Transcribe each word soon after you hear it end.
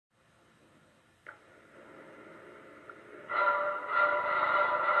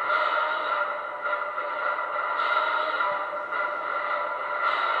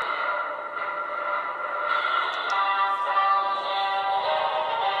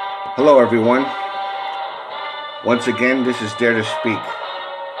Hello everyone. Once again, this is Dare to Speak.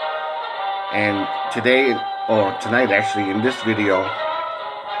 And today, or tonight actually, in this video,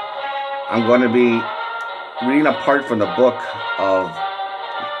 I'm going to be reading a part from the book of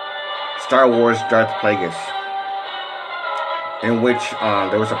Star Wars Darth Plagueis, in which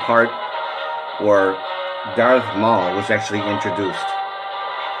there was a part where Darth Maul was actually introduced,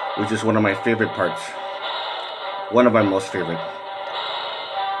 which is one of my favorite parts. One of my most favorite.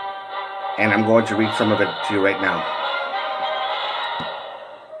 And I'm going to read some of it to you right now.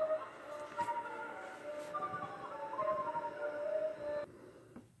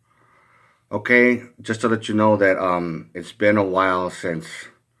 Okay, just to let you know that it's been a while since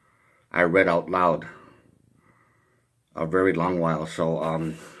I read out loud. A very long while,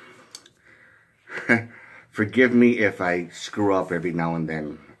 so forgive me if I screw up every now and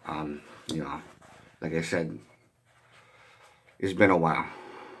then. You know, like I said, it's been a while.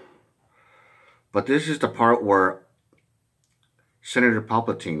 But this is the part where Senator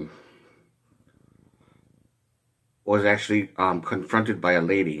Palpatine was actually confronted by a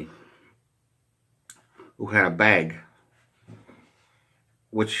lady who had a bag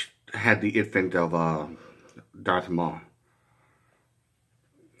which had the infant of Darth Maul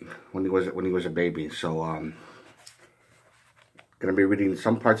when he was a baby. So gonna be reading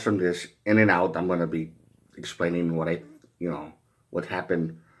some parts from this in and out. I'm gonna be explaining what what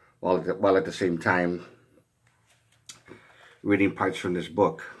happened, while at the same time reading parts from this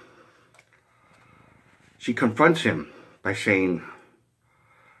book. She confronts him by saying,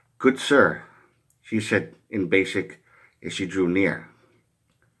 "Good sir," she said in basic as she drew near.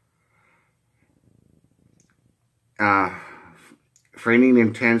 Feigning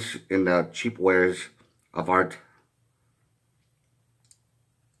intense in the cheap wares of art.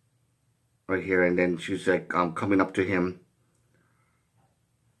 Right here, and then she's like coming up to him.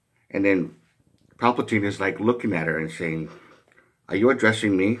 And then Palpatine is like looking at her and saying, "Are you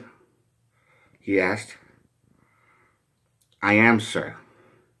addressing me?" he asked. "I am, sir.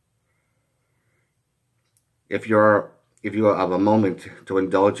 If you have a moment to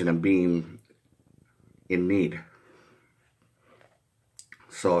indulge in a being in need."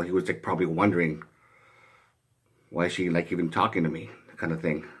 So he was like probably wondering, why is she like even talking to me, kind of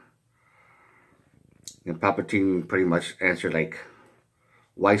thing. And Palpatine pretty much answered like,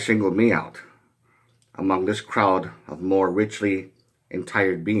 "Why single me out among this crowd of more richly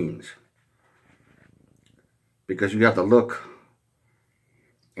attired beings? Because you have the look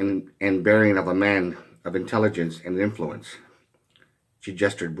and bearing of a man of intelligence and influence." She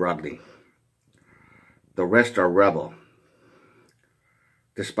gestured broadly. "The rest are rebel,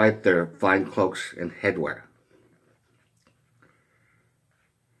 despite their fine cloaks and headwear."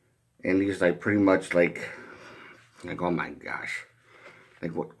 And he's like pretty much like, "Oh my gosh.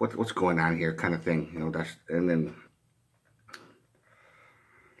 Like what's going on here," kind of thing, and then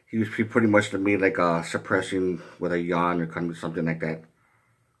he pretty much to me like suppressing with a yawn or kind of something like that.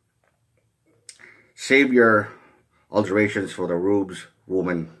 "Save your alterations for the rubes,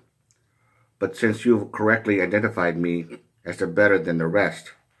 woman. But since you've correctly identified me as the better than the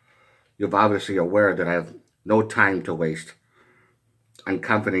rest, you're obviously aware that I have no time to waste on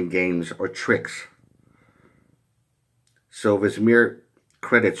confident games or tricks. So if it's mere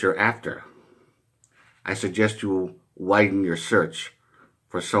credits you're after, I suggest you widen your search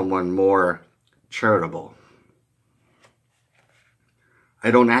for someone more charitable." "I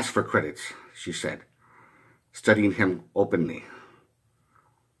don't ask for credits," she said, studying him openly.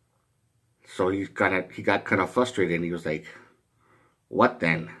 So he got kind of frustrated, and he was like, "What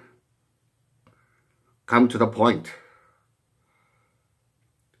then? Come to the point."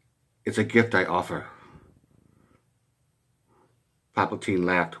 "It's a gift I offer." Palpatine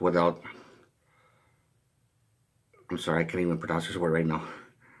laughed without... I'm sorry, I can't even pronounce this word right now.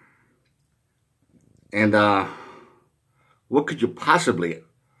 "And what could you possibly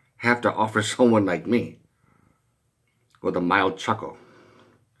have to offer someone like me?" With a mild chuckle.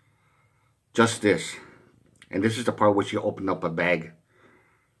 "Just this." And this is the part where she opened up a bag,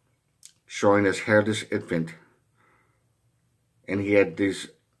 showing his hairless infant. And he had these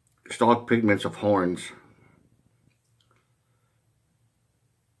stalked pigments of horns.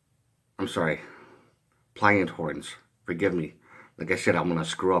 I'm sorry, pliant horns. Forgive me. Like I said, I'm gonna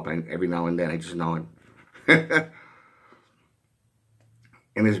screw up every now and then. I just know it.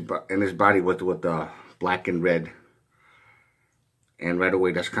 in his body with the black and red. And right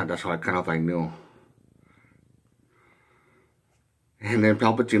away, that's how I knew. And then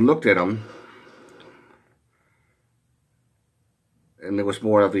Palpatine looked at him, and it was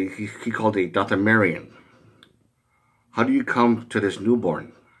more of he called a Dathomirian. "How do you come to this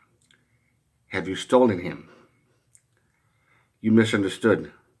newborn?" Have you stolen him? You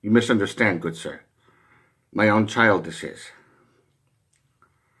misunderstood. You misunderstand, good sir. My own child this is.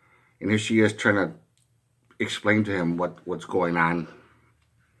 And here she is trying to explain to him what's going on.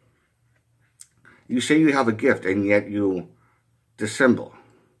 You say you have a gift, and yet you dissemble.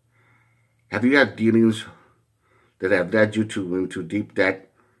 Have you had dealings that have led you into deep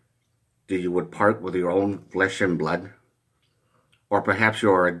debt that you would part with your own flesh and blood? Or perhaps you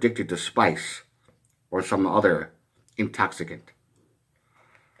are addicted to spice or some other intoxicant?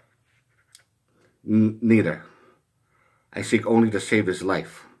 Neither. I seek only to save his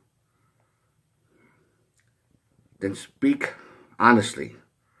life. Then speak honestly.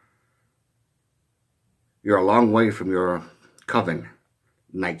 You're a long way from your coven,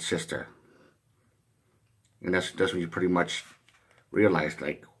 Night Sister. And that's when you pretty much realized,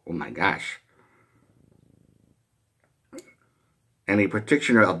 like, oh my gosh. And a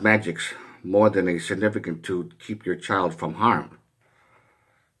practitioner of magics more than a significant to keep your child from harm.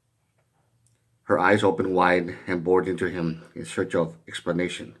 Her eyes opened wide and bored into him in search of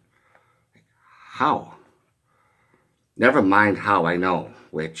explanation. How? Never mind how, I know,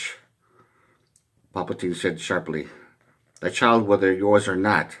 which, Palpatine said sharply. The child, whether yours or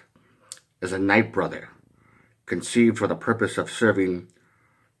not, is a night brother, conceived for the purpose of serving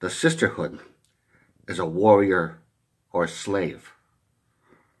the sisterhood as a warrior or slave.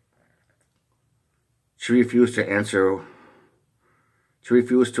 She refused to answer. She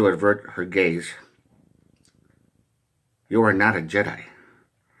refused to avert her gaze. You are not a Jedi.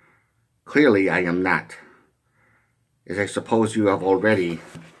 Clearly I am not, as I suppose you have already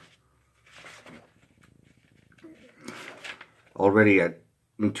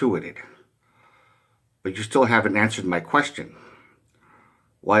intuited. But you still haven't answered my question.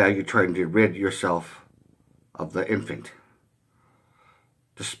 Why are you trying to rid yourself of the infant?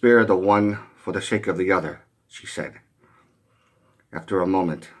 To spare the one for the sake of the other, she said. After a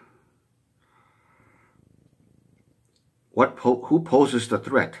moment. Who poses the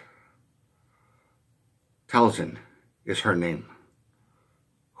threat? Talzin is her name.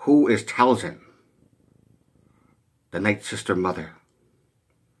 Who is Talzin? The Night Sister Mother.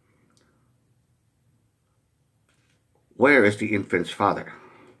 Where is the infant's father?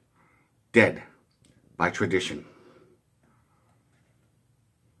 Dead by tradition.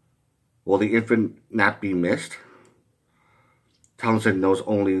 Will the infant not be missed? Townsend knows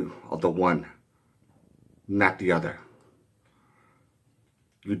only of the one, not the other.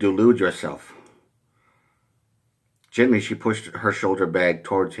 You delude yourself. Gently she pushed her shoulder bag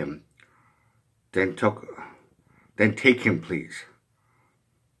towards him. Then take him, please.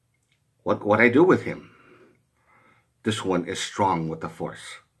 What I do with him? This one is strong with the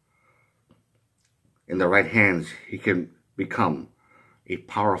Force. In the right hands, he can become a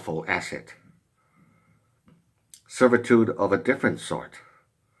powerful asset. Servitude of a different sort.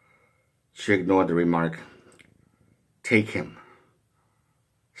 She ignored the remark. Take him.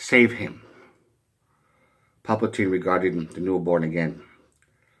 Save him. Palpatine regarded the newborn again.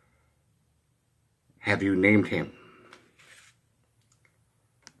 Have you named him?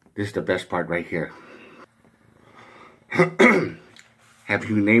 This is the best part right here. Have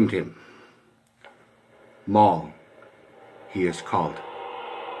you named him? Maul, he is called.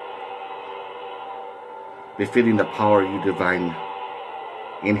 Befitting the power you divine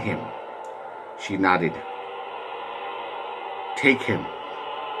in him, she nodded. Take him.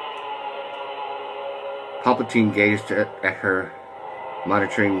 Palpatine gazed at her,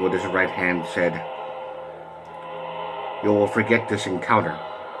 monitoring with his right hand, said, You will forget this encounter.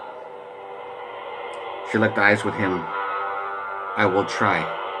 She locked eyes with him. I will try.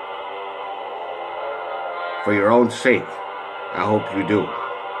 For your own sake, I hope you do.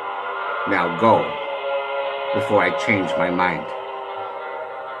 Now go, before I change my mind.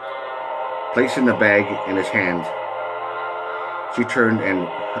 Placing the bag in his hand, she turned and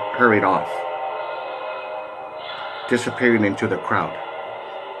hurried off, disappearing into the crowd.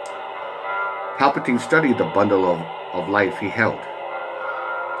 Palpatine studied the bundle of life he held.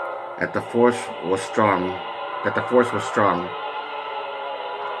 That the Force was strong,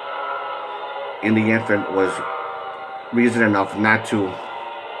 and the infant was reason enough not to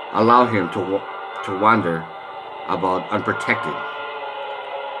allow him to wander about unprotected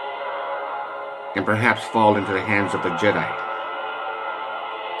and perhaps fall into the hands of the Jedi.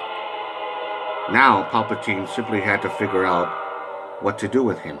 Now Palpatine simply had to figure out what to do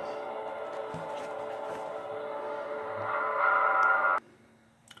with him.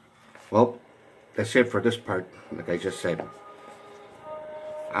 Well, that's it for this part, like I just said.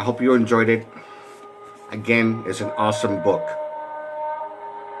 I hope you enjoyed it. Again, it's an awesome book.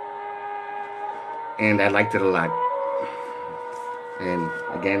 and I liked it a lot. And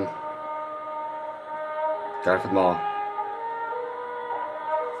again, Darth Maul.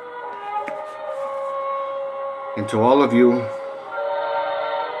 And to all of you,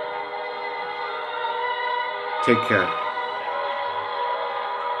 take care.